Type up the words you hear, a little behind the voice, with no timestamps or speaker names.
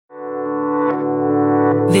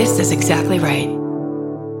This is exactly right.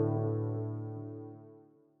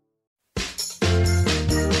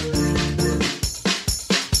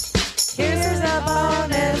 Here's a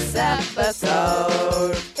bonus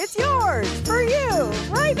episode. It's yours for you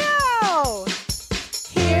right now.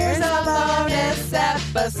 Here's a bonus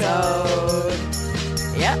episode.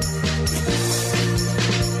 Yep.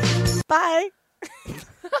 Bye.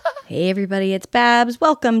 Hey everybody, it's Babs.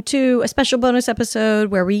 Welcome to a special bonus episode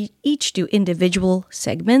where we each do individual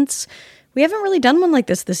segments. We haven't really done one like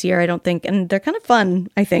this year, I don't think, and they're kind of fun,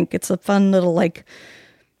 I think. It's a fun little,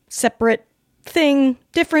 separate thing,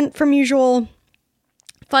 different from usual.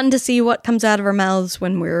 Fun to see what comes out of our mouths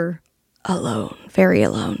when we're alone, very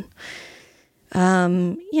alone.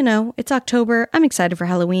 It's October. I'm excited for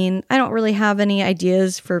Halloween. I don't really have any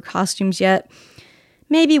ideas for costumes yet.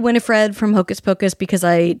 Maybe Winifred from Hocus Pocus, because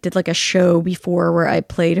I did a show before where I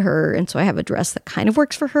played her, and so I have a dress that kind of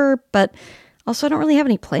works for her, but also I don't really have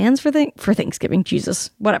any plans for Thanksgiving. Jesus,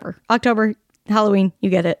 whatever. October, Halloween, you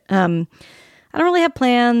get it. I don't really have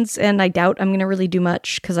plans, and I doubt I'm going to really do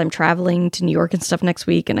much because I'm traveling to New York and stuff next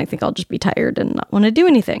week, and I think I'll just be tired and not want to do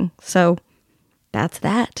anything. So that's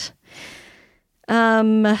that.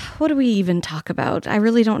 What do we even talk about? I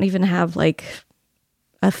really don't even have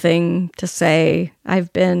a thing to say.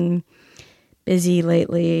 I've been busy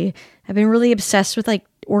lately. I've been really obsessed with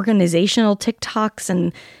organizational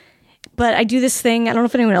TikToks but I do this thing. I don't know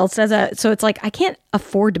if anyone else does that. So it's I can't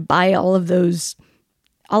afford to buy all of those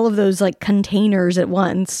containers at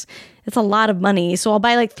once. It's a lot of money. So I'll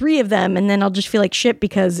buy 3 of them and then I'll just feel like shit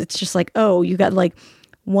because it's just oh, you got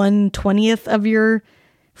 1/20th of your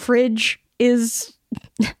fridge is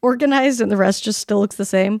organized and the rest just still looks the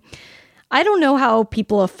same. I don't know how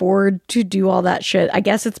people afford to do all that shit. I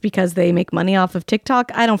guess it's because they make money off of TikTok.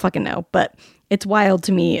 I don't fucking know, but it's wild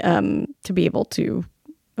to me to be able to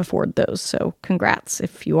afford those. So congrats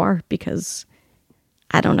if you are, because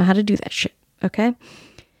I don't know how to do that shit. Okay.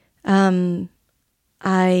 I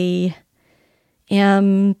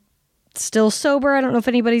am still sober. I don't know if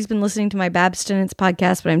anybody's been listening to my Babstinence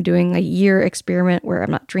podcast, but I'm doing a year experiment where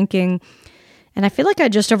I'm not drinking. And I feel like I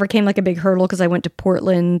just overcame a big hurdle because I went to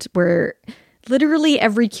Portland where literally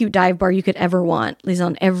every cute dive bar you could ever want is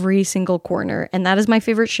on every single corner. And that is my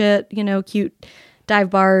favorite shit, cute dive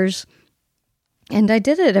bars. And I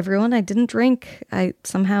did it, everyone. I didn't drink. I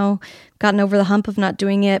somehow gotten over the hump of not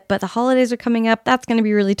doing it. But the holidays are coming up. That's going to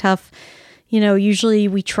be really tough. Usually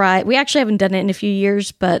we actually haven't done it in a few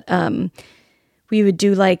years, but we would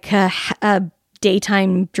do a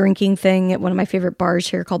daytime drinking thing at one of my favorite bars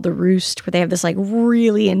here called The Roost, where they have this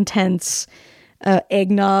really intense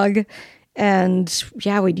eggnog. And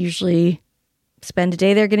yeah, we'd usually spend a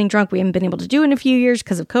day there getting drunk. We haven't been able to do it in a few years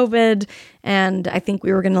because of COVID. And I think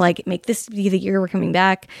we were going to make this be the year we're coming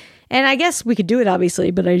back. And I guess we could do it, obviously,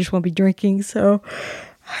 but I just won't be drinking. So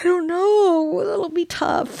I don't know. It'll be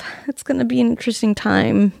tough. It's going to be an interesting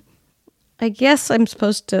time. I guess I'm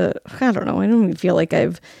supposed to, I don't know. I don't even feel like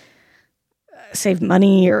I've saved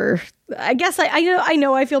money, or I guess I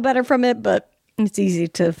know I feel better from it, but it's easy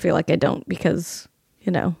to feel like I don't because,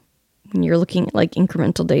 when you're looking at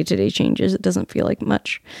incremental day-to-day changes, it doesn't feel like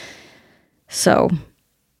much. So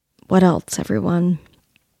what else, everyone?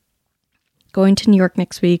 Going to New York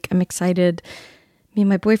next week. I'm excited. Me and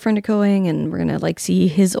my boyfriend are going, and we're going to see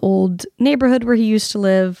his old neighborhood where he used to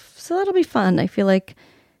live. So that'll be fun. I feel like,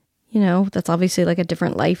 that's obviously a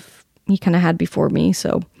different life he kind of had before me.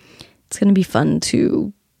 So it's going to be fun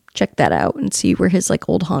to check that out and see where his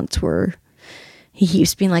old haunts were. He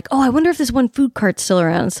keeps being oh, I wonder if this one food cart's still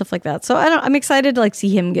around and stuff like that. So I'm excited to see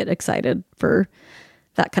him get excited for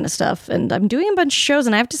that kind of stuff. And I'm doing a bunch of shows,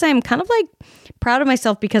 and I have to say I'm kind of proud of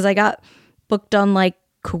myself because I got booked on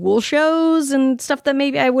cool shows and stuff that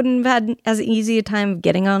maybe I wouldn't have had as easy a time of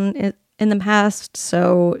getting on in the past.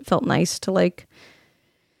 So it felt nice to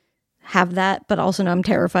have that, but also now I'm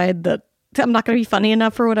terrified that I'm not going to be funny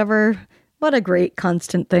enough or whatever. What a great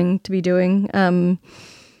constant thing to be doing. I'm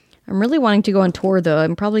really wanting to go on tour though.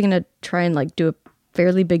 I'm probably going to try and do a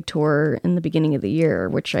fairly big tour in the beginning of the year,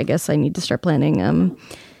 which I guess I need to start planning.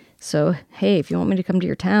 So, hey, if you want me to come to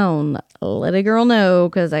your town, let a girl know,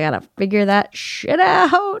 because I got to figure that shit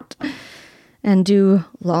out and do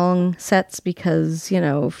long sets because,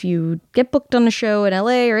 if you get booked on a show in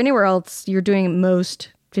LA or anywhere else, you're doing at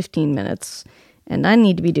most 15 minutes. And I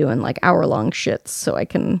need to be doing hour-long shits so I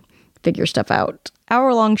can figure stuff out.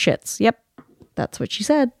 Hour-long shits. Yep. That's what she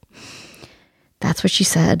said. That's what she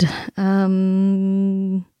said.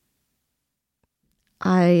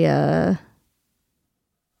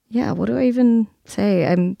 Yeah, what do I even say?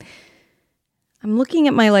 I'm looking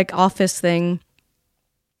at my office thing.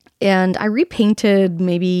 And I repainted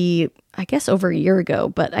maybe, I guess, over a year ago,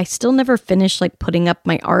 but I still never finished like putting up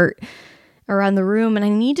my art around the room, and I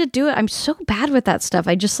need to do it. I'm so bad with that stuff.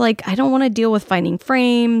 I just like, I don't want to deal with finding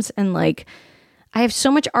frames, and like I have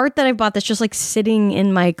so much art that I bought that's just like sitting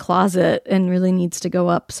in my closet and really needs to go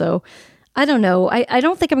up. So I don't know. I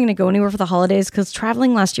don't think I'm going to go anywhere for the holidays because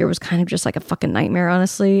traveling last year was kind of just like a fucking nightmare,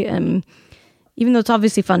 honestly. And even though it's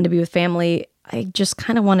obviously fun to be with family, I just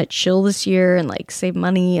kind of want to chill this year and like save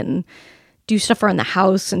money and do stuff around the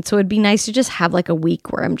house. And so it'd be nice to just have like a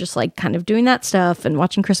week where I'm just like kind of doing that stuff and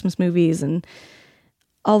watching Christmas movies and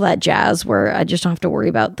all that jazz where I just don't have to worry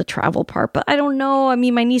about the travel part. But I don't know. I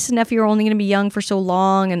mean, my niece and nephew are only going to be young for so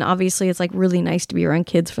long. And obviously it's like really nice to be around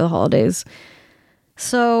kids for the holidays.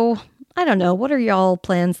 So I don't know. What are y'all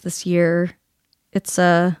plans this year? It's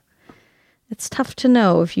tough to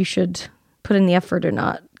know if you should put in the effort or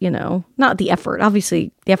not, not the effort.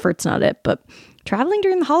 Obviously the effort's not it, but traveling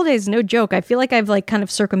during the holidays, no joke. I feel like I've like kind of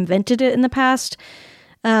circumvented it in the past,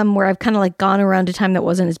 where I've kind of like gone around a time that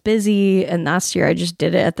wasn't as busy. And last year I just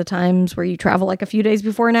did it at the times where you travel like a few days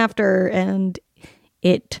before and after, and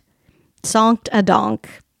it sonked a donk,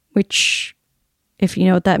 which if you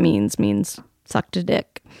know what that means sucked a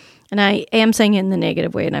dick. And I am saying it in the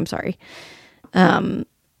negative way, and I'm sorry.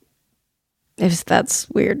 If that's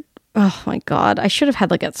weird. Oh my God. I should have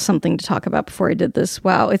had like something to talk about before I did this.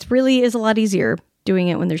 Wow. It really is a lot easier doing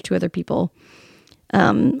it when there's two other people.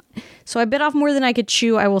 So I bit off more than I could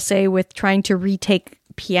chew, I will say, with trying to retake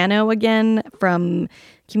piano again from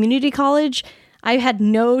community college. I had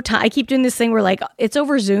no time. I keep doing this thing where like it's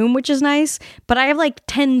over Zoom, which is nice, but I have like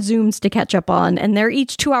 10 Zooms to catch up on, and they're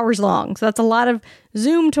each 2 hours long. So that's a lot of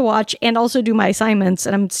Zoom to watch and also do my assignments.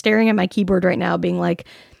 And I'm staring at my keyboard right now being like,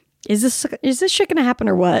 is this shit gonna happen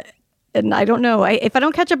or what? And I don't know. If I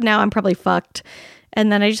don't catch up now, I'm probably fucked.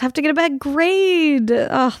 And then I just have to get a bad grade.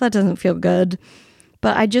 Oh, that doesn't feel good.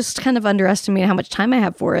 But I just kind of underestimated how much time I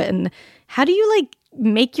have for it. And how do you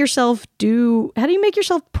make yourself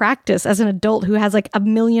practice as an adult who has like a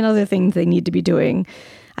million other things they need to be doing?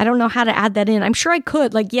 I don't know how to add that in. I'm sure I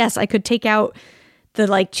could. Like, yes, I could take out the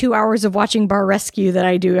like 2 hours of watching Bar Rescue that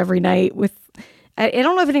I do every night with, I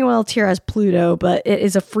don't know if anyone else here has Pluto, but it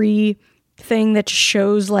is a free thing that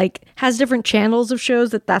shows like has different channels of shows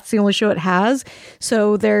that's the only show it has.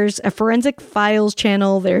 So there's a Forensic Files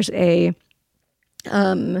channel, there's a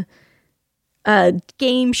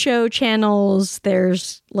game show channels,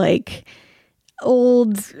 there's like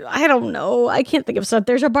old, I don't know, I can't think of stuff.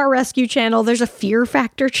 There's a Bar Rescue channel, there's a Fear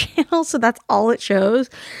Factor channel, so that's all it shows.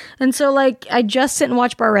 And so like I just sit and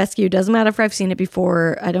watch Bar Rescue. Doesn't matter if I've seen it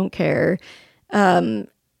before, I don't care.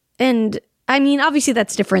 And I mean, obviously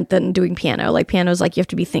that's different than doing piano. Like piano's like you have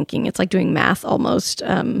to be thinking. It's like doing math almost.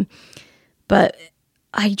 But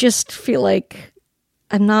I just feel like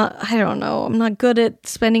I don't know. I'm not good at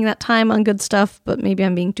spending that time on good stuff, but maybe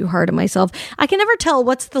I'm being too hard on myself. I can never tell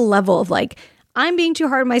what's the level of like, I'm being too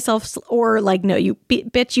hard on myself or like, no,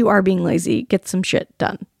 bitch, you are being lazy. Get some shit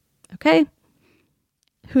done. Okay?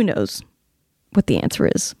 Who knows what the answer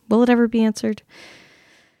is? Will it ever be answered?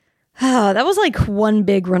 That was like one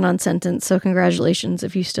big run-on sentence, so congratulations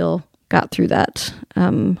if you still got through that.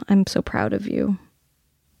 I'm so proud of you.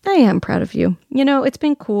 I am proud of you. It's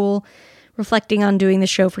been cool reflecting on doing the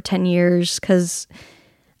show for 10 years because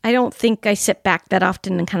I don't think I sit back that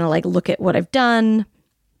often and kind of like look at what I've done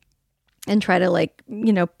and try to like,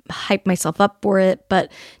 hype myself up for it.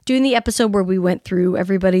 But doing the episode where we went through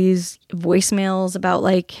everybody's voicemails about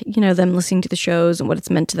like, them listening to the shows and what it's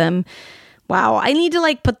meant to them. Wow, I need to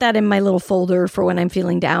like put that in my little folder for when I'm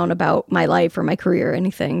feeling down about my life or my career or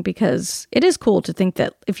anything, because it is cool to think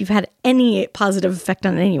that if you've had any positive effect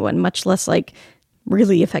on anyone, much less like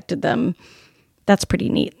really affected them, that's pretty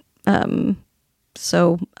neat.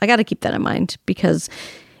 So I got to keep that in mind because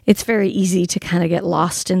it's very easy to kind of get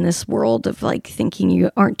lost in this world of like thinking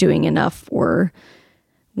you aren't doing enough or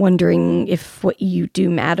wondering if what you do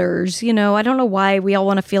matters. I don't know why we all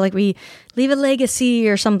want to feel like we leave a legacy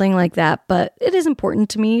or something like that, but it is important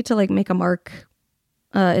to me to like make a mark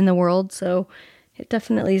in the world. So it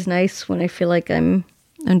definitely is nice when I feel like I'm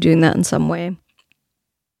doing that in some way.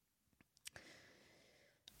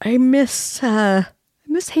 I miss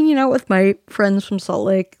hanging out with my friends from Salt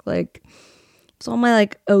Lake. Like it's all my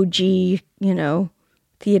like OG,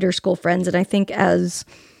 theater school friends. And I think as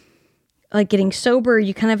like getting sober,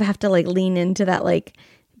 you kind of have to like lean into that, like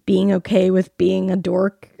being okay with being a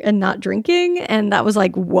dork and not drinking. And that was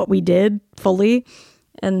like what we did fully.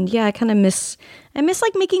 And yeah, I miss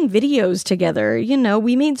like making videos together.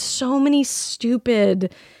 We made so many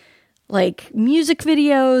stupid like music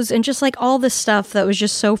videos and just like all this stuff that was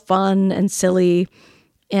just so fun and silly.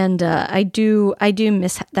 And I do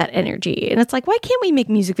miss that energy. And it's like, why can't we make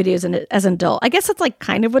music videos as an adult? I guess that's like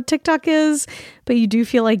kind of what TikTok is, but you do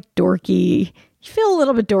feel like dorky. You feel a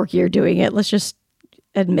little bit dorkier doing it. Let's just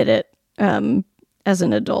admit it. As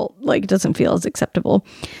an adult, like, it doesn't feel as acceptable.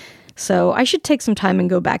 So I should take some time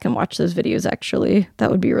and go back and watch those videos, actually.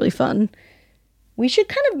 That would be really fun. We should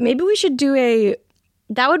maybe we should do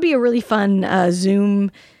that would be a really fun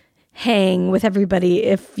Zoom hang with everybody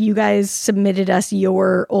if you guys submitted us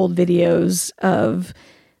your old videos of,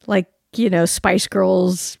 like, you know, Spice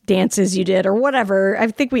Girls dances you did or whatever. I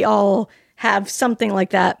think we all have something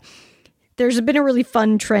like that. There's been a really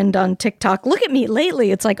fun trend on TikTok. Look at me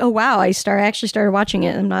lately. It's like, oh, wow, I actually started watching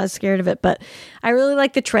it. I'm not as scared of it. But I really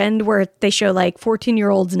like the trend where they show like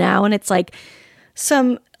 14-year-olds now. And it's like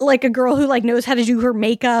a girl who like knows how to do her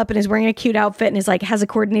makeup and is wearing a cute outfit and is like has a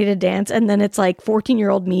coordinated dance. And then it's like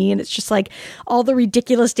 14-year-old me. And it's just like all the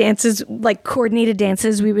ridiculous dances, like coordinated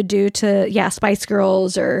dances we would do to, Spice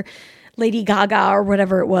Girls or Lady Gaga or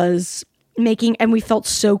whatever it was. And we felt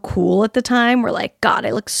so cool at the time. We're like, God,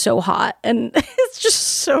 I look so hot. And it's just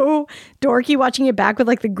so dorky watching it back with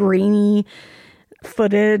like the grainy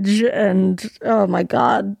footage. And oh my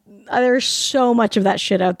God, there's so much of that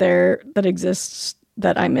shit out there that exists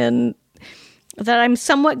that I'm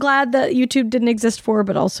somewhat glad that YouTube didn't exist for,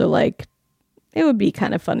 but also like, it would be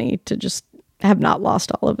kind of funny to just have not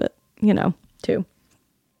lost all of it, you know, too.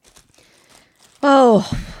 Oh,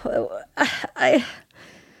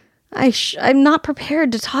 I'm not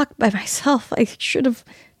prepared to talk by myself. I should have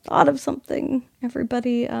thought of something,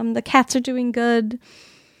 everybody. The cats are doing good.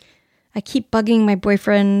 I keep bugging my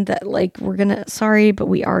boyfriend that, like, sorry, but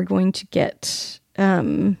we are going to get,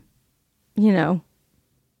 we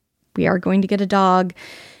are going to get a dog.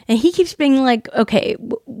 And he keeps being like, okay,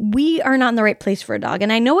 we are not in the right place for a dog.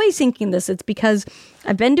 And I know he's thinking this. It's because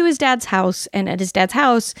I've been to his dad's house, and at his dad's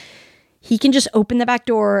house, he can just open the back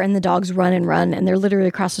door and the dogs run and they're literally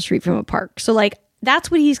across the street from a park. So like,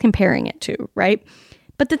 that's what he's comparing it to, right?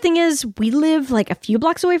 But the thing is, we live like a few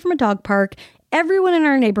blocks away from a dog park. Everyone in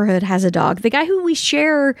our neighborhood has a dog. The guy who we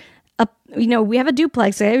share, we have a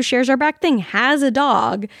duplex, the guy who shares our back thing has a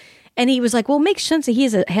dog. And he was like, well, it makes sense that he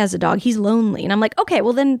has a dog. He's lonely. And I'm like, okay,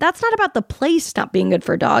 well then that's not about the place not being good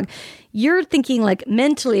for a dog. You're thinking like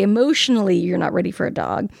mentally, emotionally, you're not ready for a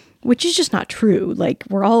dog, which is just not true. Like,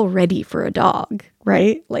 we're all ready for a dog,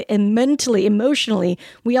 right? Like, and mentally, emotionally,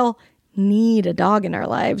 we all need a dog in our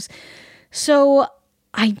lives. So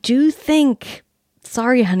I do think,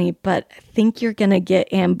 sorry, honey, but I think you're going to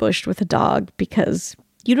get ambushed with a dog because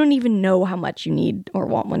you don't even know how much you need or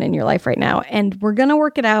want one in your life right now. And we're going to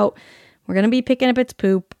work it out. We're going to be picking up its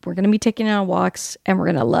poop. We're going to be taking it on walks, and we're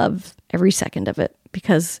going to love every second of it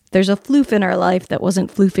because there's a floof in our life that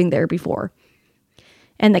wasn't floofing there before.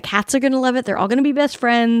 And the cats are going to love it. They're all going to be best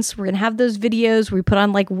friends. We're going to have those videos where we put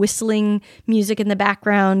on like whistling music in the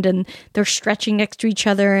background and they're stretching next to each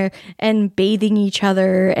other and bathing each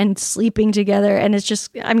other and sleeping together. And it's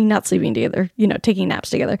just, not sleeping together, taking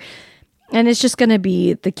naps together. And it's just going to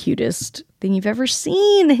be the cutest thing you've ever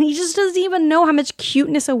seen. And he just doesn't even know how much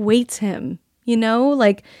cuteness awaits him,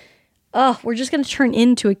 like, we're just going to turn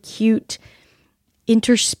into a cute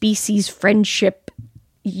interspecies friendship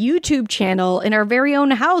YouTube channel in our very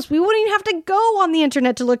own house. We wouldn't even have to go on the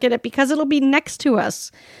internet to look at it because it'll be next to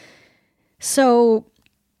us. So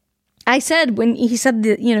I said, when he said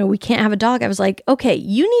that, we can't have a dog, I was like, okay,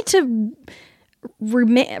 you need to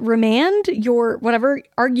remand your whatever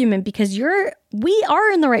argument because we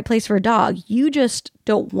are in the right place for a dog. You just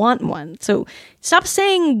don't want one. So stop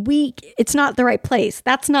saying it's not the right place.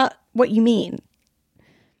 That's not what you mean.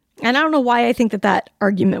 And I don't know why I think that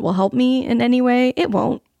argument will help me in any way. It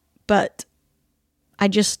won't, but I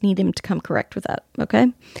just need him to come correct with that,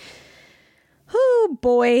 okay? Oh,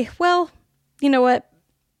 boy. Well, you know what?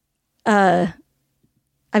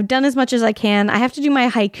 I've done as much as I can. I have to do my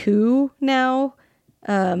haiku now.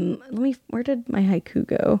 Where did my haiku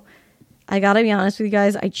go? I gotta be honest with you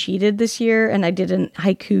guys. I cheated this year and I did a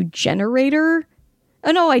haiku generator.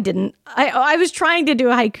 Oh, no, I didn't. I was trying to do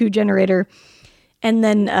a haiku generator. And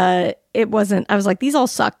then it wasn't, I was like, these all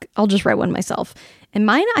suck. I'll just write one myself. And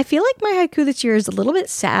mine, I feel like my haiku this year is a little bit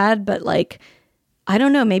sad, but like, I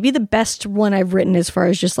don't know, maybe the best one I've written as far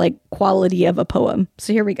as just like quality of a poem.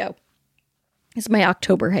 So here we go. It's my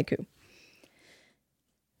October haiku.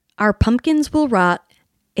 Our pumpkins will rot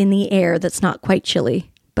in the air that's not quite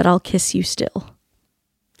chilly, but I'll kiss you still.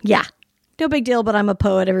 Yeah, no big deal, but I'm a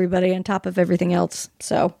poet, everybody, on top of everything else.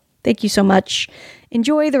 So thank you so much.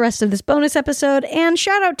 Enjoy the rest of this bonus episode, and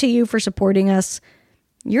shout out to you for supporting us.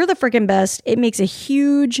 You're the freaking best. It makes a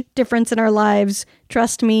huge difference in our lives.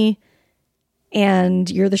 Trust me. and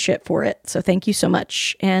you're the shit for it. So thank you so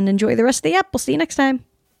much, and enjoy the rest of the app. We'll see you next time.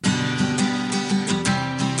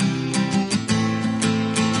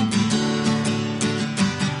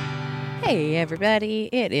 Hey everybody,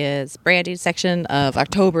 it is Brandy's section of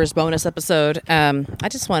October's bonus episode. I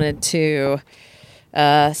just wanted to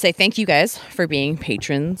say thank you guys for being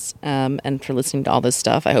patrons and for listening to all this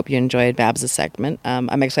stuff. I hope you enjoyed Babs' segment.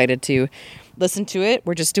 I'm excited to listen to it.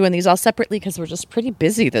 We're just doing these all separately because we're just pretty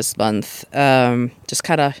busy this month. Just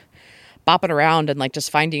kind of bopping around and like just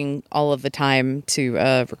finding all of the time to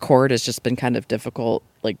record has just been kind of difficult,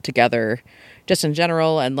 like together just in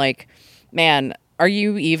general. And like, man, are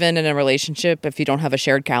you even in a relationship if you don't have a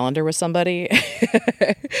shared calendar with somebody?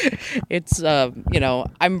 It's,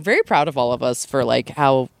 I'm very proud of all of us for like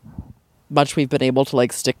how much we've been able to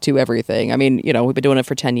like stick to everything. I mean, we've been doing it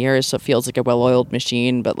for 10 years, so it feels like a well-oiled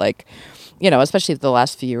machine, but like, especially the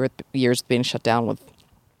last few years being shut down with,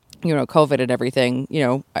 COVID and everything,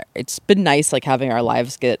 it's been nice like having our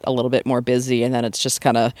lives get a little bit more busy, and then it's just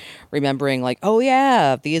kind of remembering like, oh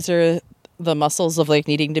yeah, these are the muscles of like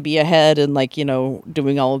needing to be ahead and like,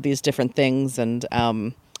 doing all of these different things. And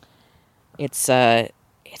it's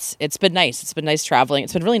been nice. It's been nice traveling.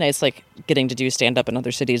 It's been really nice like getting to do stand up in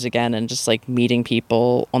other cities again and just like meeting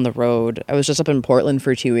people on the road. I was just up in Portland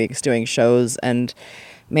for 2 weeks doing shows, and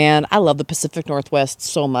man, I love the Pacific Northwest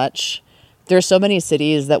so much. There's so many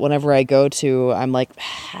cities that whenever I go to, I'm like,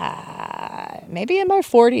 maybe in my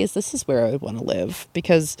 40s, this is where I would want to live,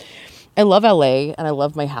 because I love LA and I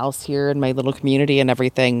love my house here and my little community and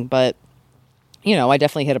everything. But, I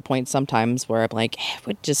definitely hit a point sometimes where I'm like, it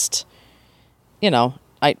would just, when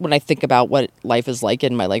I think about what life is like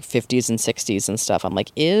in my like 50s and 60s and stuff, I'm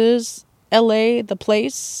like, is LA the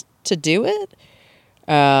place to do it?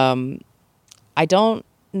 I don't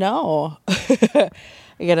know.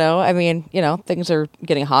 Things are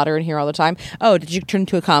getting hotter in here all the time. Oh, did you turn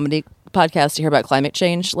to a comedy podcast to hear about climate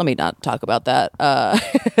change? Let me not talk about that.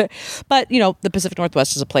 But the Pacific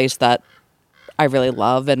Northwest is a place that I really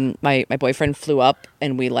love, and my boyfriend flew up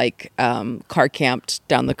and we like car camped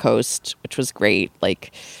down the coast, which was great.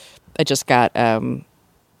 Like I just got a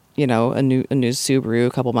new Subaru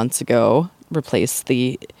a couple months ago, replaced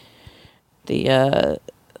the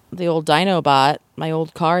old Dinobot, my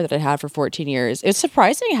old car that I had for 14 years. It's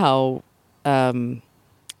surprising how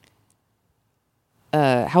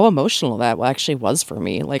emotional that actually was for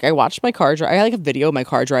me. Like I watched my car I like a video of my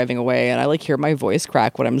car driving away, and I like hear my voice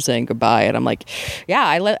crack when I'm saying goodbye, and I'm like, yeah,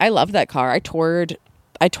 I love that car. I toured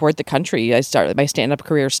the country. My stand-up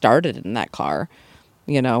career started in that car.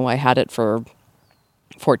 I had it for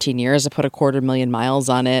 14 years. I put 250,000 miles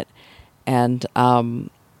on it, and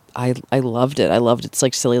I loved it. I loved its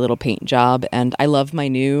like silly little paint job, and I love my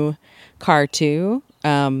new car too.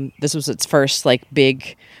 This was its first like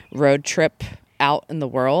big road trip out in the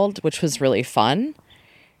world, which was really fun.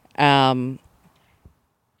 And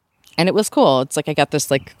it was cool. It's like I got this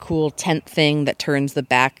like cool tent thing that turns the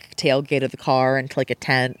back tailgate of the car into like a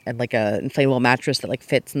tent, and like a inflatable mattress that like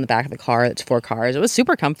fits in the back of the car. It's 4 cars. It was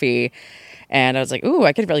super comfy. And I was like, ooh,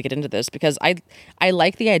 I could really get into this, because I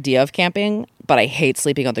like the idea of camping, but I hate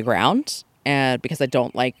sleeping on the ground. And because I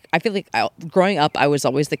feel like growing up, I was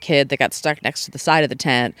always the kid that got stuck next to the side of the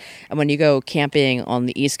tent. And when you go camping on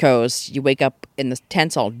the East Coast, you wake up and the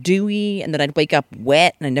tent's all dewy, and then I'd wake up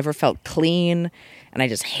wet, and I never felt clean. And I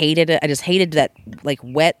just hated it. I just hated that like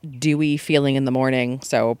wet, dewy feeling in the morning.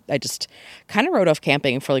 So I just kind of wrote off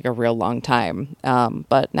camping for like a real long time.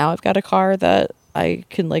 But now I've got a car that I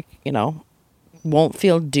can like, won't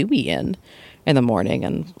feel dewy in the morning,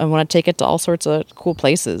 and I want to take it to all sorts of cool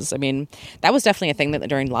places. I mean, that was definitely a thing that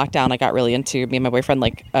during lockdown I got really into. Me and my boyfriend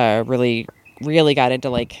really got into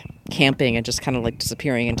like camping and just kind of like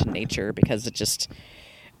disappearing into nature, because it just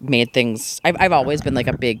made things. I've always been like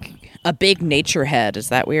a big nature head. Is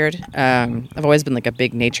that weird? I've always been like a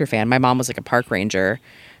big nature fan. My mom was like a park ranger,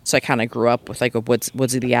 so I kind of grew up with like a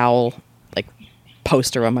Woodsy the Owl like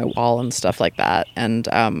poster on my wall and stuff like that. And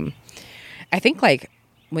I think like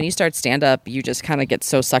when you start stand up, you just kind of get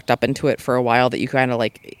so sucked up into it for a while that you kind of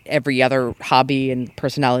like every other hobby and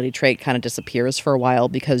personality trait kind of disappears for a while,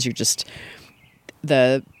 because you're just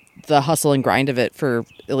the hustle and grind of it for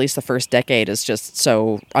at least the first decade is just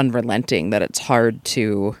so unrelenting that it's hard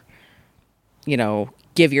to,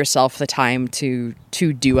 give yourself the time to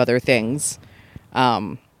do other things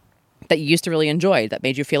that you used to really enjoy, that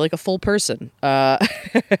made you feel like a full person. And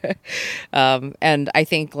I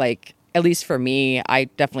think like, at least for me, I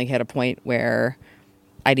definitely hit a point where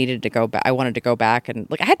I needed to go back. I wanted to go back, and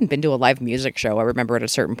like I hadn't been to a live music show. I remember at a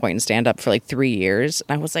certain point in stand up for like 3 years,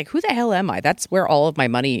 and I was like, "Who the hell am I?" That's where all of my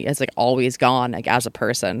money has like always gone, like as a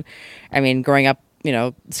person. I mean, growing up,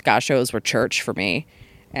 ska shows were church for me,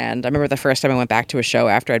 and I remember the first time I went back to a show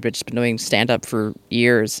after I'd just been doing stand up for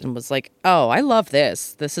years, and was like, "Oh, I love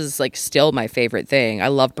this. This is like still my favorite thing. I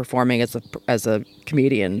love performing as a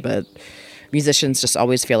comedian, but musicians just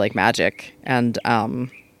always feel like magic." And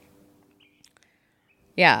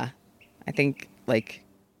yeah, I think like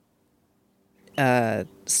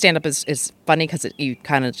stand up is funny because you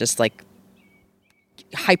kind of just like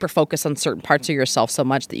hyper focus on certain parts of yourself so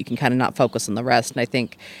much that you can kind of not focus on the rest. And I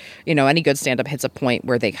think, any good stand up hits a point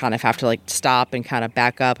where they kind of have to like stop and kind of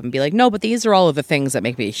back up and be like, no, but these are all of the things that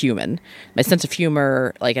make me a human. My sense of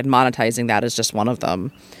humor, like, and monetizing that is just one of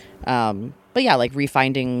them. But yeah, like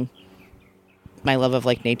refinding my love of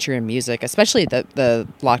like nature and music, especially the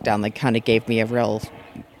lockdown, like kind of gave me a real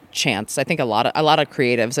chance. I think a lot of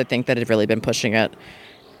creatives, I think, that had really been pushing it,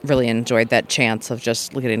 really enjoyed that chance of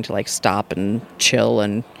just getting to like stop and chill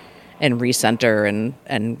and recenter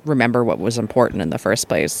and remember what was important in the first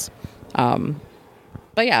place. But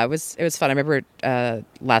yeah, it was fun. I remember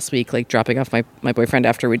last week like dropping off my boyfriend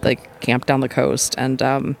after we'd like camped down the coast and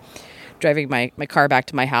driving my car back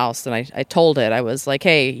to my house, and I told it, I was like,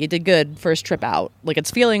 hey, you did good first trip out. Like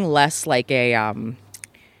it's feeling less like a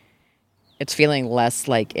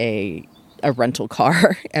rental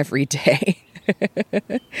car every day.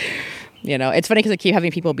 It's funny because I keep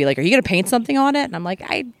having people be like, are you going to paint something on it? And I'm like,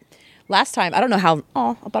 last time, I don't know how,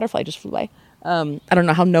 a butterfly just flew by. I don't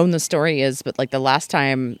know how known the story is, but like the last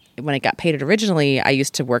time when it got painted originally, I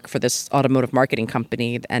used to work for this automotive marketing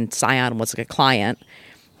company, and Scion was like a client.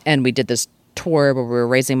 And we did this tour where we were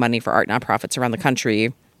raising money for art nonprofits around the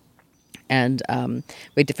country. And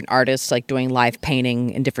we had different artists like doing live painting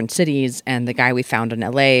in different cities. And the guy we found in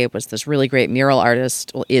LA was this really great mural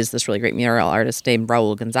artist, named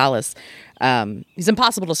Raul Gonzalez. He's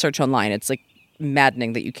impossible to search online. It's like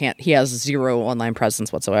maddening that he has zero online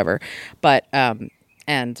presence whatsoever. But,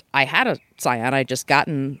 and I had a Scion. I just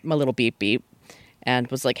gotten my little beep beep and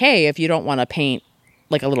was like, hey, if you don't want to paint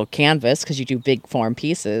like a little canvas, because you do big form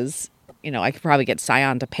pieces, I could probably get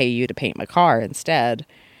Scion to pay you to paint my car instead.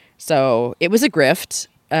 So it was a grift.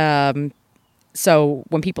 So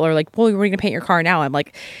when people are like, well, we're going to paint your car now, I'm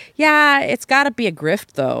like, yeah, it's got to be a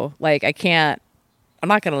grift though. Like I'm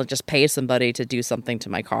not going to just pay somebody to do something to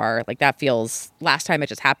my car. Like that feels, last time it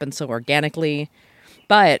just happened so organically.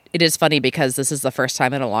 But it is funny because this is the first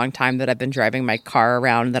time in a long time that I've been driving my car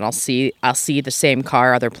around and then I'll see the same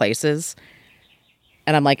car other places.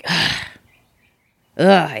 And I'm like,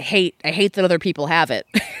 I hate that other people have it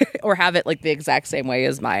or have it like the exact same way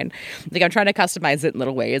as mine. Like I'm trying to customize it in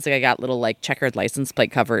little ways. Like I got little like checkered license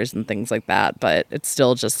plate covers and things like that, but it's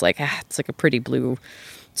still just like, it's like a pretty blue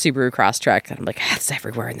Subaru Crosstrek. And I'm like, it's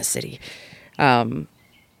everywhere in the city. But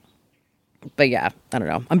yeah, I don't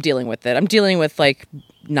know. I'm dealing with it. I'm dealing with like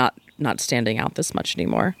not standing out this much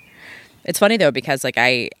anymore. It's funny though, because like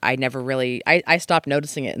I never really, I stopped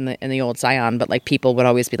noticing it in the old Scion, but like people would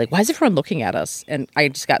always be like, why is everyone looking at us? And I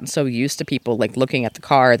just gotten so used to people like looking at the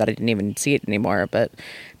car that I didn't even see it anymore. But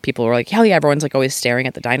people were like, hell yeah, everyone's like always staring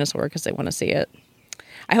at the dinosaur because they want to see it.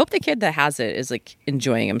 I hope the kid that has it is like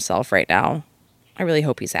enjoying himself right now. I really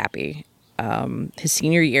hope he's happy. His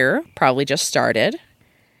senior year probably just started.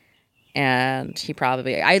 And he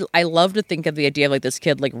probably, I love to think of the idea of like this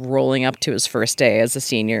kid like rolling up to his first day as a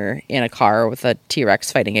senior in a car with a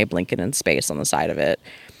T-Rex fighting Abe Lincoln in space on the side of it.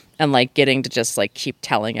 And like getting to just like keep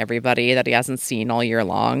telling everybody that he hasn't seen all year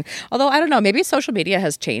long. Although I don't know, maybe social media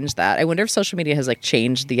has changed that. I wonder if social media has like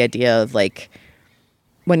changed the idea of like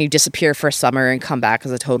when you disappear for summer and come back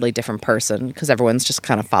as a totally different person because everyone's just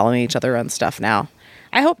kind of following each other on stuff now.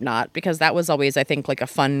 I hope not, because that was always, I think, like a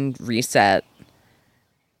fun reset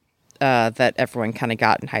that everyone kind of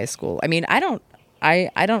got in high school. I mean, I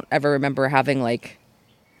don't ever remember having like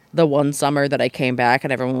the one summer that I came back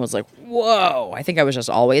and everyone was like, whoa, I think I was just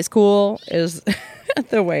always cool is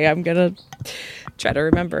the way I'm going to try to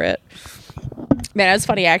remember it. Man, it was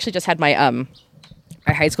funny. I actually just had my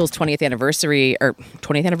high school's 20th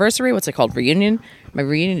anniversary. What's it called? Reunion. My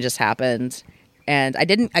reunion just happened. And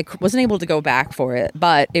I wasn't able to go back for it,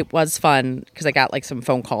 but it was fun because I got like some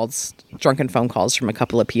drunken phone calls from a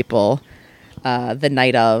couple of people the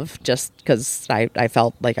night of, just because I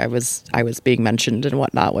felt like I was being mentioned and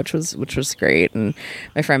whatnot, which was great. And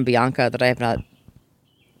my friend Bianca, that I have not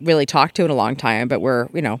really talked to in a long time, but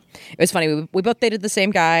it was funny. We both dated the same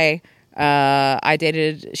guy.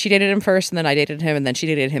 She dated him first, and then I dated him, and then she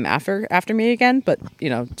dated him after me again. But you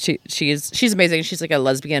know, she's amazing. She's like a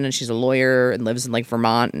lesbian, and she's a lawyer and lives in like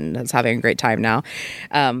Vermont and is having a great time now.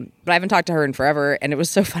 But I haven't talked to her in forever, and it was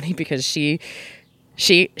so funny because she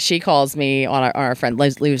calls me on our friend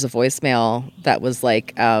leaves a voicemail that was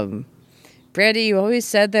like, Brandy, you always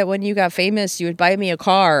said that when you got famous, you would buy me a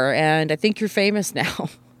car, and I think you're famous now.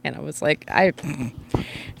 And I was like,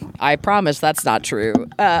 I promise that's not true.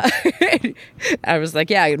 I was like,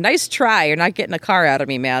 yeah, nice try. You're not getting a car out of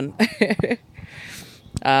me, man.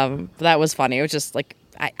 But that was funny. It was just like,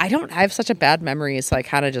 I have such a bad memory, so I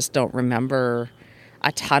kind of just don't remember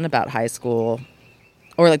a ton about high school.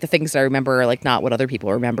 Or like the things that I remember are like not what other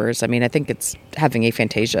people remembers. I mean, I think it's having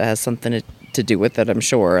aphantasia has something to do with it, I'm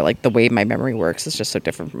sure. Like the way my memory works is just so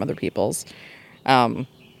different from other people's.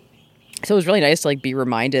 So it was really nice to like be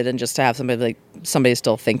reminded and just to have somebody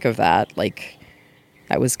still think of that. Like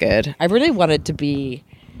that was good. I really wanted to be,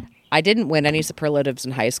 I didn't win any superlatives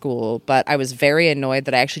in high school, but I was very annoyed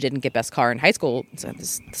that I actually didn't get best car in high school.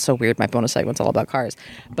 It's so weird. My bonus segment's all about cars,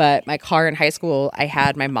 but my car in high school, I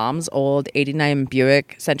had my mom's old 89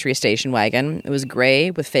 Buick Century station wagon. It was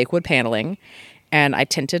gray with fake wood paneling, and I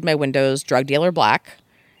tinted my windows drug dealer black,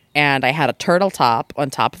 and I had a turtle top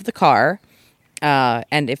on top of the car.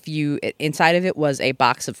 And inside of it was a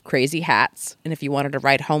box of crazy hats. And if you wanted to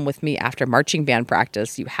ride home with me after marching band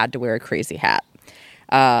practice, you had to wear a crazy hat.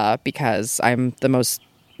 Because I'm the most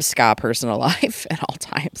ska person alive at all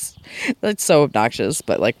times. That's so obnoxious,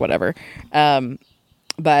 but like whatever.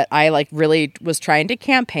 But I like really was trying to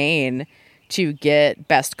campaign to get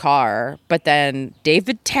best car, but then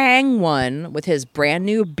David Tang won with his brand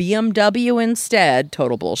new BMW instead.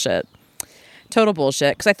 Total bullshit.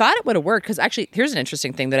 Because I thought it would have worked. Because actually, here's an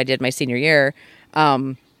interesting thing that I did my senior year.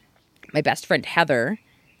 My best friend Heather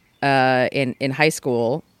in high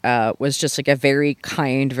school was just like a very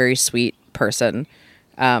kind, very sweet person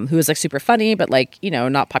who was like super funny, but like, you know,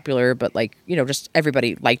 not popular, but like, you know, just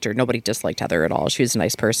everybody liked her. Nobody disliked Heather at all. She was a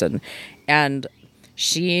nice person. And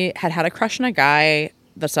she had a crush on a guy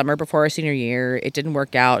the summer before our senior year. It didn't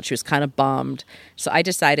work out. She was kind of bummed. So I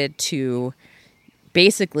decided to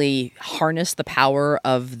basically harness the power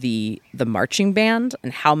of the marching band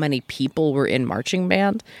and how many people were in marching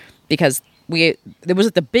band, because there was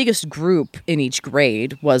like the biggest group in each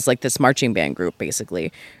grade was like this marching band group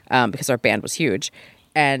basically, because our band was huge.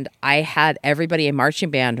 And I had everybody in marching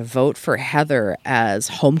band vote for Heather as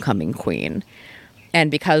homecoming queen. And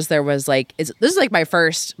because there was like, this is like my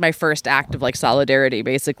first act of like solidarity,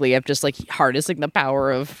 basically, of just like harnessing the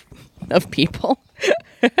power of people.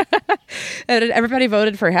 And everybody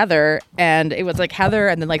voted for Heather, and it was like Heather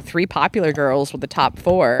and then like 3 popular girls were the top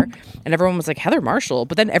 4, and everyone was like Heather Marshall,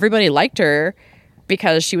 but then everybody liked her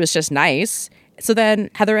because she was just nice. So then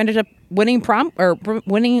Heather ended up winning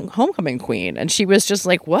winning homecoming queen, and she was just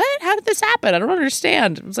like, what? How did this happen? I don't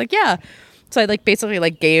understand. It was like, yeah. So I like basically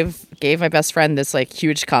like gave my best friend this like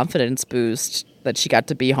huge confidence boost that she got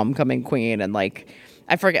to be homecoming queen. And like,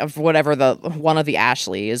 I forget whatever one of the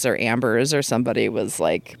Ashleys or Ambers or somebody was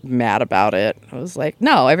like mad about it. I was like,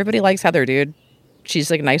 no, everybody likes Heather, dude.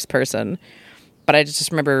 She's like a nice person. But I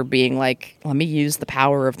just remember being like, let me use the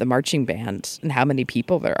power of the marching band and how many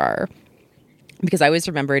people there are. Because I always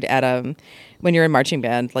remembered when you're in marching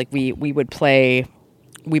band, like we played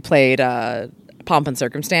Pomp and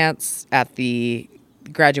Circumstance at the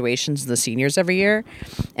graduations of the seniors every year.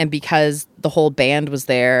 And because the whole band was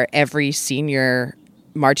there, every senior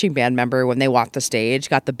marching band member, when they walked the stage,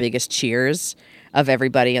 got the biggest cheers of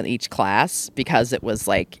everybody in each class, because it was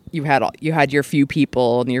like you had your few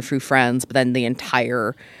people and your few friends, but then the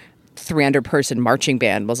entire 300-person marching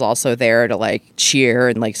band was also there to like cheer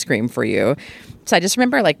and like scream for you. So I just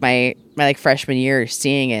remember like my like freshman year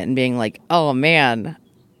seeing it and being like, oh man,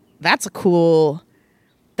 that's cool,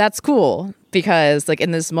 because like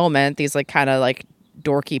in this moment, these like kind of like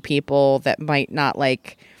dorky people that might not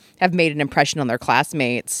like have made an impression on their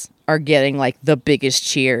classmates are getting like the biggest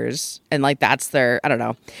cheers, and like that's their, I don't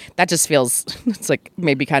know, that just feels, it's like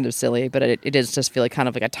maybe kind of silly, but it is just feel like kind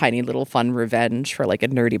of like a tiny little fun revenge for like a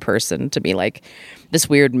nerdy person to be like this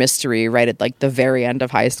weird mystery right at like the very end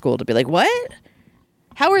of high school, to be like, what?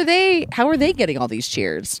 How are they getting all these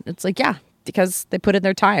cheers? It's like, yeah, because they put in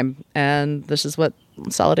their time, and this is what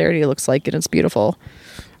solidarity looks like, and it's beautiful.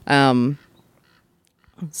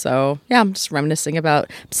 So yeah, I'm just reminiscing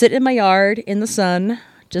about sitting in my yard in the sun,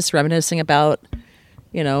 just reminiscing about,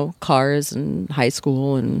 you know, cars and high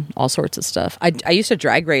school and all sorts of stuff. I used to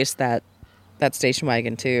drag race that station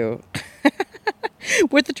wagon too.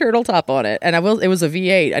 with the turtle top on it. And it was a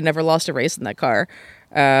V8. I never lost a race in that car.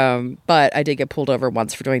 But I did get pulled over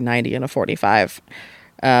once for doing 90 in a 45.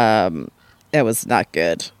 It was not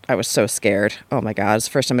good. I was so scared. Oh my God. It's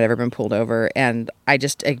the first time I'd ever been pulled over, and I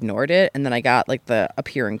just ignored it. And then I got like the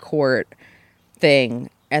appear in court thing.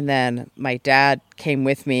 And then my dad came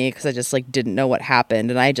with me because I just like didn't know what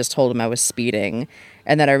happened. And I just told him I was speeding.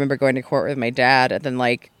 And then I remember going to court with my dad and then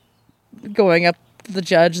like going up to the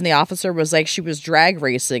judge, and the officer was like, she was drag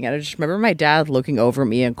racing. And I just remember my dad looking over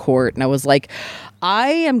me in court, and I was like, I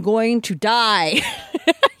am going to die.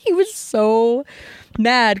 He was so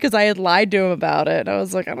mad because I had lied to him about it. I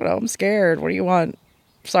was like, I don't know, I'm scared. What do you want?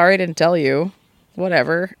 Sorry I didn't tell you.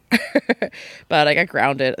 Whatever. But I got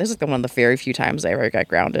grounded. This is like one of the very few times I ever got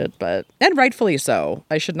grounded, and rightfully so.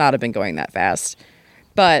 I should not have been going that fast.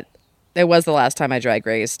 But it was the last time I drag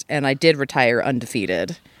raced, and I did retire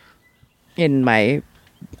undefeated in my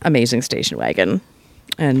amazing station wagon.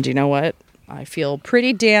 And you know what? I feel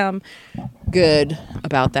pretty damn good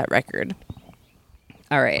about that record.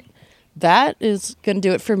 All right. That is going to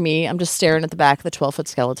do it for me. I'm just staring at the back of the 12-foot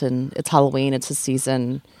skeleton. It's Halloween. It's his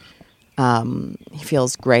season. He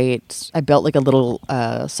feels great. I built like a little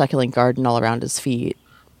succulent garden all around his feet,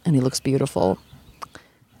 and he looks beautiful.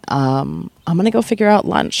 I'm going to go figure out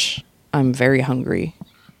lunch. I'm very hungry.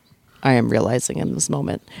 I am realizing in this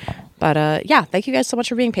moment. But yeah, thank you guys so much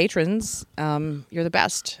for being patrons. You're the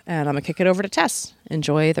best. And I'm going to kick it over to Tess.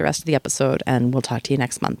 Enjoy the rest of the episode, and we'll talk to you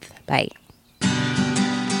next month. Bye.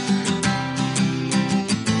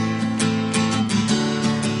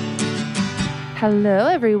 Hello,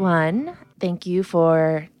 everyone. Thank you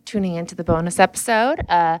for tuning into the bonus episode.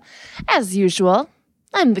 As usual,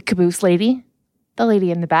 I'm the caboose lady, the lady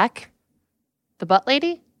in the back, the butt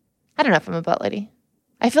lady. I don't know if I'm a butt lady.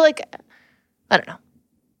 I feel like, I don't know.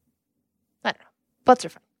 Butts are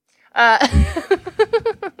fun.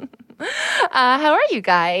 How are you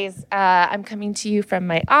guys? I'm coming to you from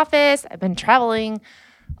my office. I've been traveling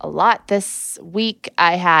a lot this week.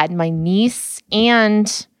 I had my niece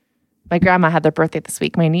and my grandma had their birthday this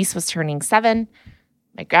week. My niece was turning 7.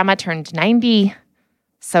 My grandma turned 90.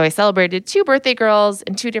 So I celebrated 2 birthday girls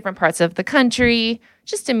in 2 different parts of the country,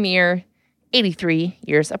 just a mere 83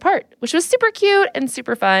 years apart, which was super cute and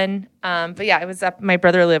super fun. But yeah, I was up. My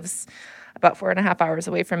brother lives about 4.5 hours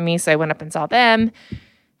away from me, so I went up and saw them.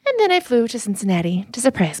 And then I flew to Cincinnati to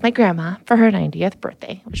surprise my grandma for her 90th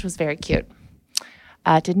birthday, which was very cute.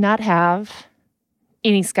 Did not have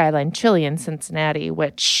any Skyline chili in Cincinnati,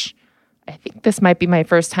 which I think this might be my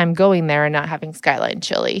first time going there and not having Skyline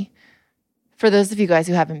chili. For those of you guys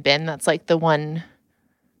who haven't been, that's like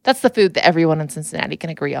that's the food that everyone in Cincinnati can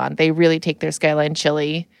agree on. They really take their Skyline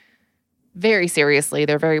chili very seriously.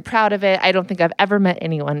 They're very proud of it. I don't think I've ever met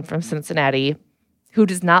anyone from Cincinnati who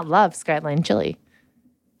does not love Skyline chili.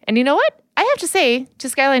 And you know what? I have to say, to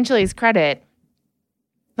Skyline chili's credit,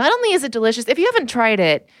 not only is it delicious, if you haven't tried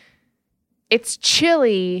it, it's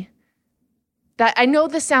chili that, I know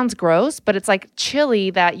this sounds gross, but it's like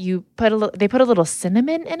chili that they put a little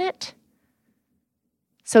cinnamon in it.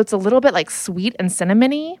 So it's a little bit like sweet and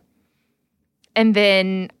cinnamony. And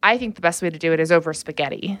then I think the best way to do it is over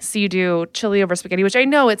spaghetti. So you do chili over spaghetti, which I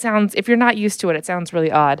know it sounds, if you're not used to it, it sounds really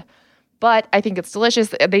odd. But I think it's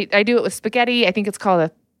delicious. I do it with spaghetti. I think it's called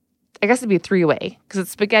I guess it'd be a 3-way because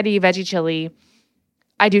it's spaghetti, veggie chili.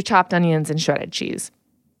 I do chopped onions and shredded cheese.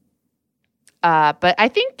 But I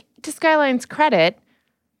think to Skyline's credit,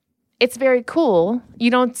 it's very cool. You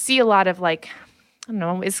don't see a lot of like, I don't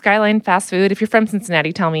know, is Skyline fast food? If you're from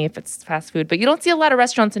Cincinnati, tell me if it's fast food. But you don't see a lot of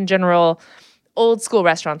restaurants in general, old school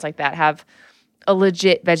restaurants like that, have a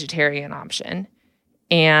legit vegetarian option.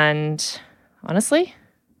 And honestly,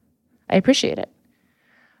 I appreciate it.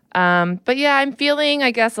 But yeah, I'm feeling,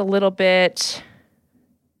 I guess, a little bit.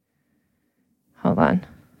 Hold on.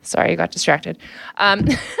 Sorry, I got distracted.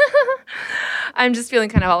 I'm just feeling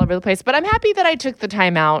kind of all over the place. But I'm happy that I took the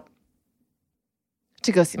time out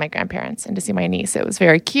to go see my grandparents and to see my niece. It was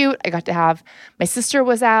very cute. I got to have, my sister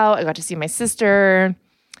was out. I got to see my sister.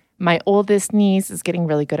 My oldest niece is getting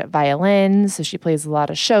really good at violin, so she plays a lot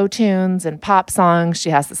of show tunes and pop songs. She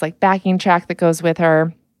has this like backing track that goes with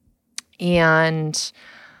her. And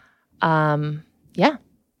yeah,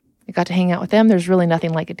 I got to hang out with them. There's really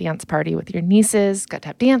nothing like a dance party with your nieces. Got to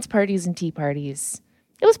have dance parties and tea parties.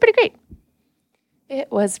 It was pretty great. It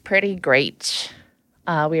was pretty great.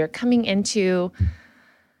 We are coming into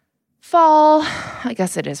fall. I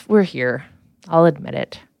guess it is. We're here. I'll admit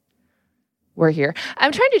it. We're here.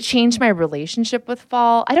 I'm trying to change my relationship with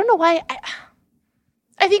fall. I don't know why.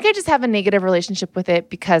 I think I just have a negative relationship with it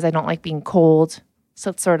because I don't like being cold.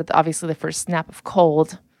 So it's sort of obviously the first snap of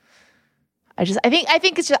cold. I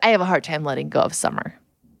think it's just I have a hard time letting go of summer.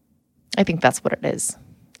 I think that's what it is.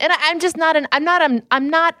 And I'm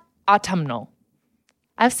not autumnal.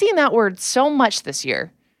 I've seen that word so much this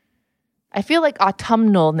year. I feel like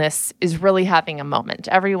autumnalness is really having a moment.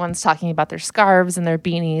 Everyone's talking about their scarves and their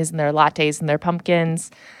beanies and their lattes and their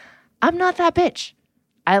pumpkins. I'm not that bitch.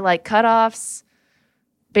 I like cutoffs,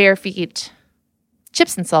 bare feet,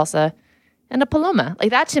 chips and salsa, and a paloma.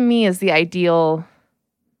 Like that to me is the ideal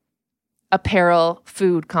apparel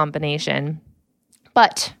food combination.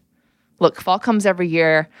 But look, fall comes every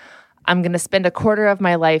year. I'm going to spend a quarter of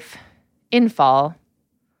my life in fall.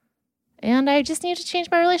 And I just need to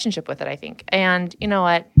change my relationship with it, I think. And you know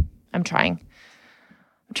what? I'm trying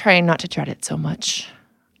not to dread it so much.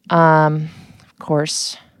 Of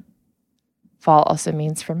course, fall also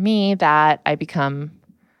means for me that I become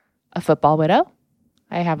a football widow.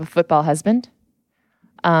 I have a football husband.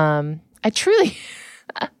 I truly,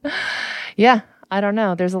 yeah, I don't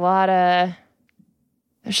know. There's just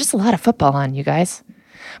a lot of football on, you guys.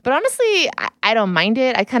 But honestly, I don't mind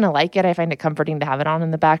it. I kind of like it. I find it comforting to have it on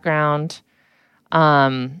in the background.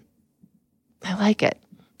 I like it.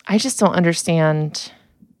 I just don't understand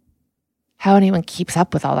how anyone keeps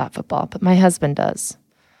up with all that football, but my husband does.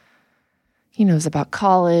 He knows about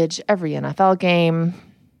college, every NFL game.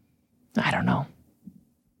 I don't know.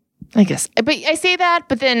 I guess. But I say that,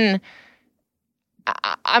 but then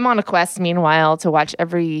I'm on a quest, meanwhile, to watch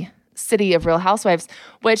every city of Real Housewives,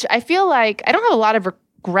 which I feel like I don't have a lot of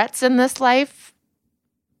regrets in this life,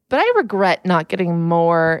 but I regret not getting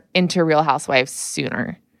more into Real Housewives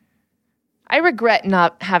sooner. I regret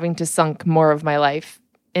not having to sunk more of my life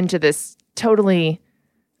into this totally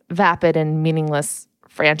vapid and meaningless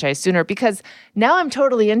franchise sooner, because now I'm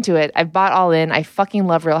totally into it. I've bought all in. I fucking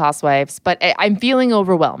love Real Housewives, but I'm feeling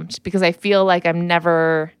overwhelmed because I feel like I'm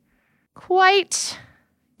never quite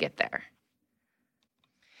get there.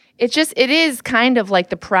 It is kind of like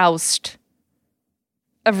the Proust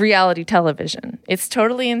of reality television. It's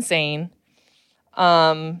totally insane.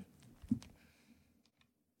 But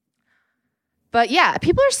yeah,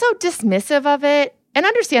 people are so dismissive of it, and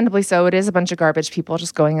understandably so. It is a bunch of garbage people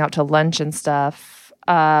just going out to lunch and stuff.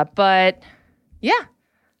 But yeah,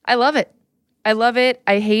 I love it. I love it.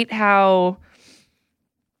 I hate how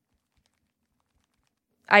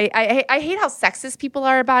I hate how sexist people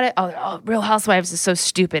are about it. Oh, Real Housewives is so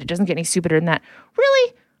stupid. It doesn't get any stupider than that.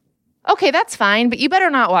 Really? Okay, that's fine, but you better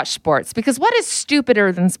not watch sports, because what is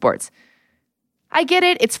stupider than sports? I get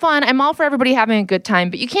it. It's fun. I'm all for everybody having a good time,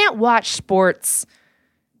 but you can't watch sports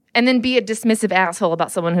and then be a dismissive asshole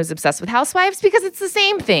about someone who's obsessed with Housewives, because it's the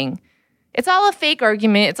same thing. It's all a fake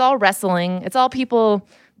argument. It's all wrestling. It's all people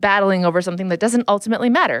battling over something that doesn't ultimately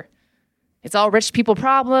matter. It's all rich people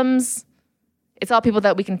problems. It's all people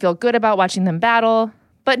that we can feel good about watching them battle.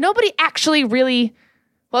 But nobody actually really,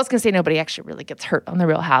 well, I was going to say nobody actually really gets hurt on the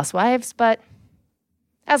Real Housewives. But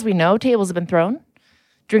as we know, tables have been thrown.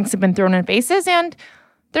 Drinks have been thrown in faces. And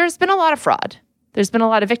there's been a lot of fraud. There's been a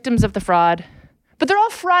lot of victims of the fraud. But they're all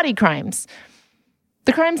fraudy crimes.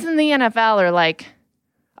 The crimes in the NFL are like,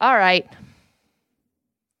 all right,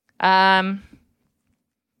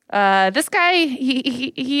 this guy,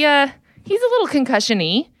 he's a little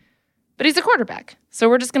concussion-y, but he's a quarterback, so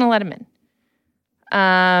we're just going to let him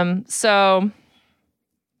in. So,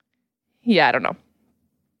 yeah, I don't know.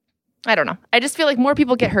 I just feel like more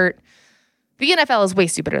people get hurt. The NFL is way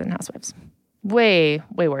stupider than Housewives. Way,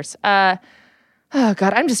 way worse. Oh,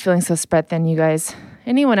 God, I'm just feeling so spread thin, you guys.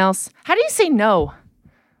 Anyone else? How do you say no?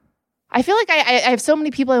 I feel like I have so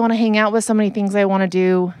many people I want to hang out with, so many things I want to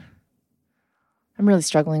do. I'm really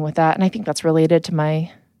struggling with that, and I think that's related to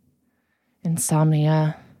my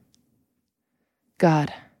insomnia.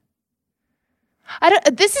 God. I feel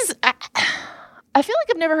like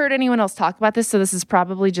I've never heard anyone else talk about this, so this is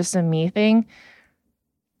probably just a me thing.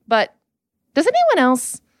 But does anyone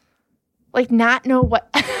else not know what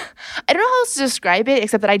I don't know how else to describe it,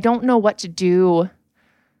 except that I don't know what to do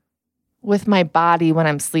with my body when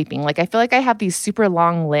I'm sleeping. I feel like I have these super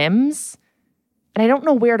long limbs and I don't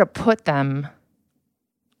know where to put them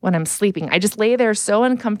when I'm sleeping. I just lay there so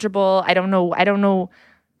uncomfortable. I don't know where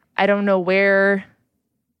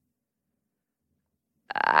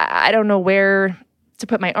to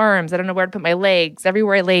put my arms. I don't know where to put my legs.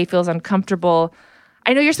 Everywhere I lay feels uncomfortable.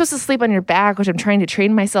 I know you're supposed to sleep on your back, which I'm trying to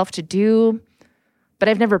train myself to do, but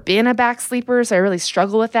I've never been a back sleeper, so I really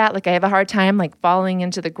struggle with that. I have a hard time falling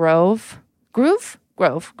into the groove. Groove. I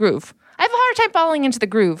have a hard time falling into the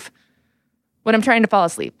groove when I'm trying to fall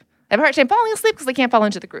asleep. I have a hard time falling asleep because I can't fall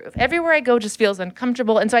into the groove. Everywhere I go just feels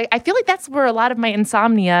uncomfortable, and so I feel like that's where a lot of my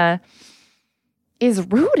insomnia is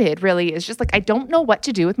rooted really is just like, I don't know what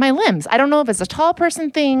to do with my limbs. I don't know if it's a tall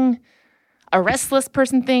person thing, a restless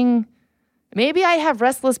person thing. Maybe I have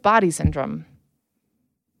restless body syndrome.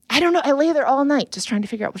 I don't know. I lay there all night just trying to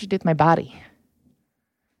figure out what to do with my body.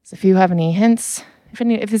 So if you have any hints,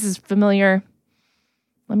 if this is familiar,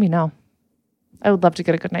 let me know. I would love to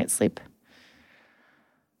get a good night's sleep.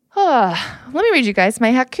 Let me read you guys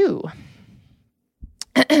my haiku.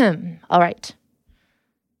 All right.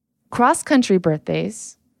 Cross-country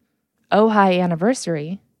birthdays, Ojai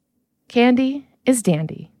anniversary, candy is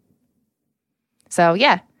dandy. So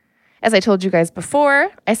yeah, as I told you guys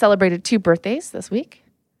before, I celebrated 2 birthdays this week.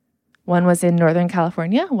 One was in Northern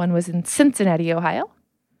California. One was in Cincinnati, Ohio.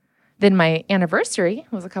 Then my anniversary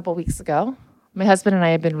was a couple weeks ago. My husband and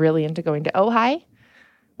I have been really into going to Ojai.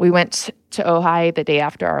 We went to Ojai the day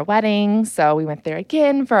after our wedding, so we went there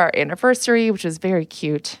again for our anniversary, which was very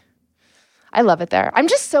cute. I love it there. I'm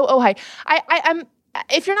just so Ojai. I'm.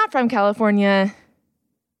 If you're not from California,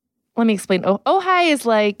 let me explain. Ojai is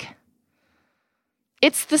like,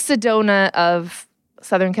 it's the Sedona of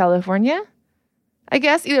Southern California, I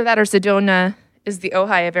guess. Either that or Sedona is the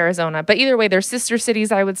Ojai of Arizona. But either way, they're sister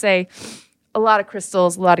cities, I would say. A lot of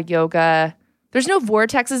crystals, a lot of yoga. There's no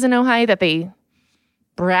vortexes in Ojai that they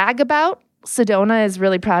brag about. Sedona is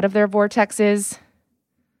really proud of their vortexes.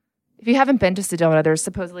 If you haven't been to Sedona, there's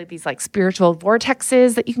supposedly these like spiritual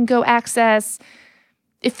vortexes that you can go access.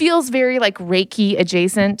 It feels very like Reiki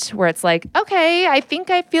adjacent, where it's like, okay, I think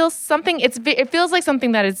I feel something. It feels like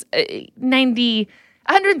something that is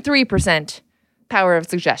 103% power of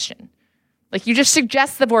suggestion. Like you just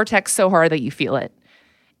suggest the vortex so hard that you feel it.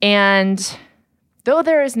 And though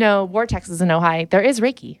there is no vortexes in Ojai, there is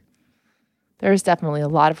Reiki. There is definitely a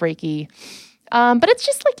lot of Reiki. But it's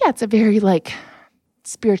just like, yeah, it's a very like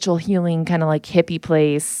spiritual healing kind of like hippie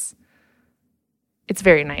place. It's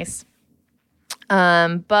very nice.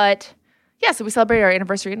 But yeah, so we celebrated our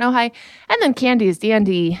anniversary in Ojai. And then candy is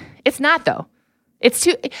dandy. It's not though. It's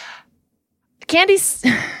too, candy's,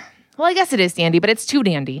 well, I guess it is dandy, but it's too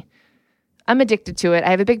dandy. I'm addicted to it. I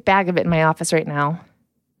have a big bag of it in my office right now.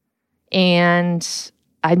 And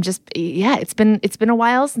I'm just, yeah, it's been a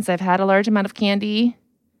while since I've had a large amount of candy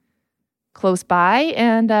close by.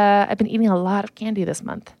 And I've been eating a lot of candy this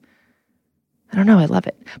month. I don't know. I love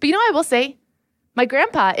it. But you know, I will say, my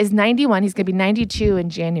grandpa is 91. He's going to be 92 in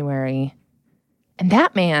January. And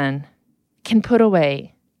that man can put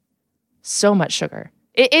away so much sugar.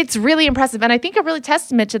 It's really impressive. And I think a really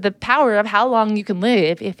testament to the power of how long you can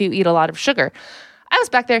live if you eat a lot of sugar. I was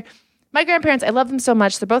back there. My grandparents, I love them so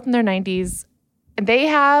much. They're both in their 90s. And they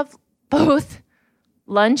have both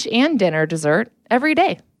lunch and dinner dessert every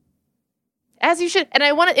day. As you should. And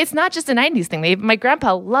it's not just a 90s thing. My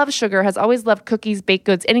grandpa loves sugar, has always loved cookies, baked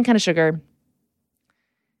goods, any kind of sugar.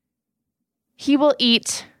 He will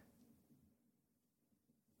eat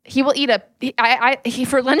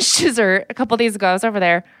for lunch dessert a couple days ago, I was over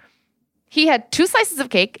there. He had 2 slices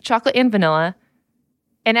of cake, chocolate and vanilla.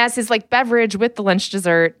 And as his like beverage with the lunch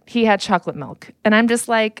dessert, he had chocolate milk. And I'm just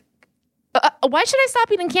like, why should I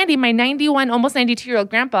stop eating candy? My 91, almost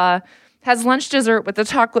 92-year-old grandpa has lunch dessert with the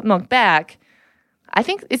chocolate milk back. I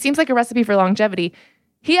think it seems like a recipe for longevity.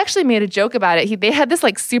 He actually made a joke about it. They had this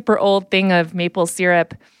like super old thing of maple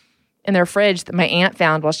syrup in their fridge that my aunt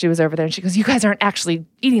found while she was over there. And she goes, you guys aren't actually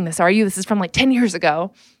eating this, are you? This is from like 10 years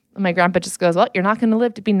ago. And my grandpa just goes, well, you're not going to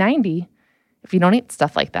live to be 90 if you don't eat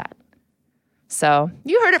stuff like that. So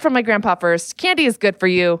you heard it from my grandpa first. Candy is good for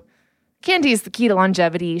you. Candy is the key to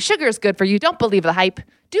longevity. Sugar is good for you. Don't believe the hype.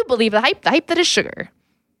 Do believe the hype that is sugar.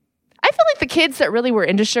 I feel like the kids that really were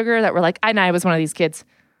into sugar, that were like, I was one of these kids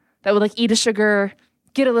that would like eat a sugar,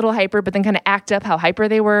 get a little hyper, but then kind of act up how hyper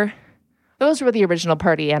they were. Those were the original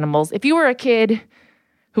party animals. If you were a kid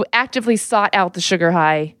who actively sought out the sugar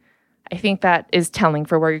high, I think that is telling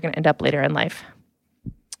for where you're going to end up later in life.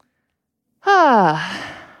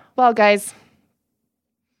 Well, guys,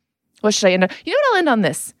 what should I end on? You know what? I'll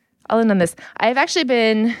end on this. I've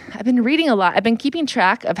been reading a lot. I've been keeping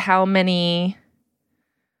track of how many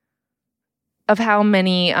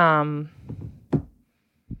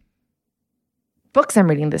books I'm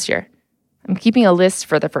reading this year. I'm keeping a list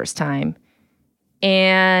for the first time.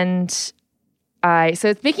 And so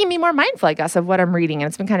it's making me more mindful, I guess, of what I'm reading. And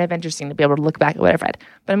it's been kind of interesting to be able to look back at what I've read.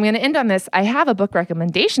 But I'm going to end on this. I have a book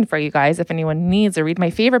recommendation for you guys if anyone needs a read.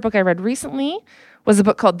 My favorite book I read recently was a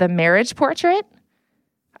book called The Marriage Portrait.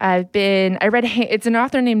 It's an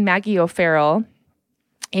author named Maggie O'Farrell.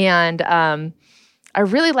 And I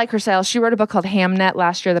really like her style. She wrote a book called Hamnet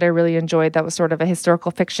last year that I really enjoyed. That was sort of a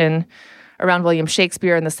historical fiction around William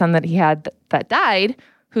Shakespeare and the son that he had that died,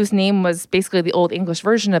 whose name was basically the Old English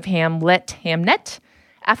version of Hamlet, Hamnet.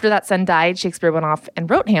 After that son died, Shakespeare went off and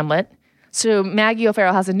wrote Hamlet. So Maggie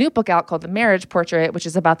O'Farrell has a new book out called The Marriage Portrait, which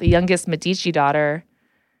is about the youngest Medici daughter.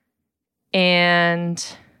 And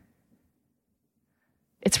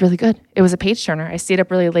it's really good. It was a page turner. I stayed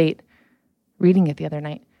up really late reading it the other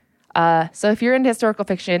night. So if you're into historical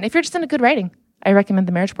fiction, if you're just into good writing, I recommend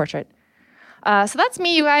The Marriage Portrait. So that's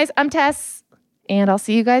me, you guys. I'm Tess, and I'll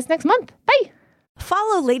see you guys next month. Bye.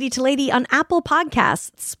 Follow Lady to Lady on Apple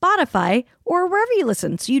Podcasts, Spotify, or wherever you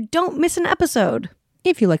listen so you don't miss an episode.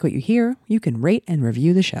 If you like what you hear, you can rate and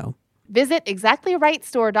review the show. Visit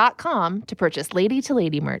exactlyrightstore.com to purchase Lady to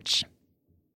Lady merch.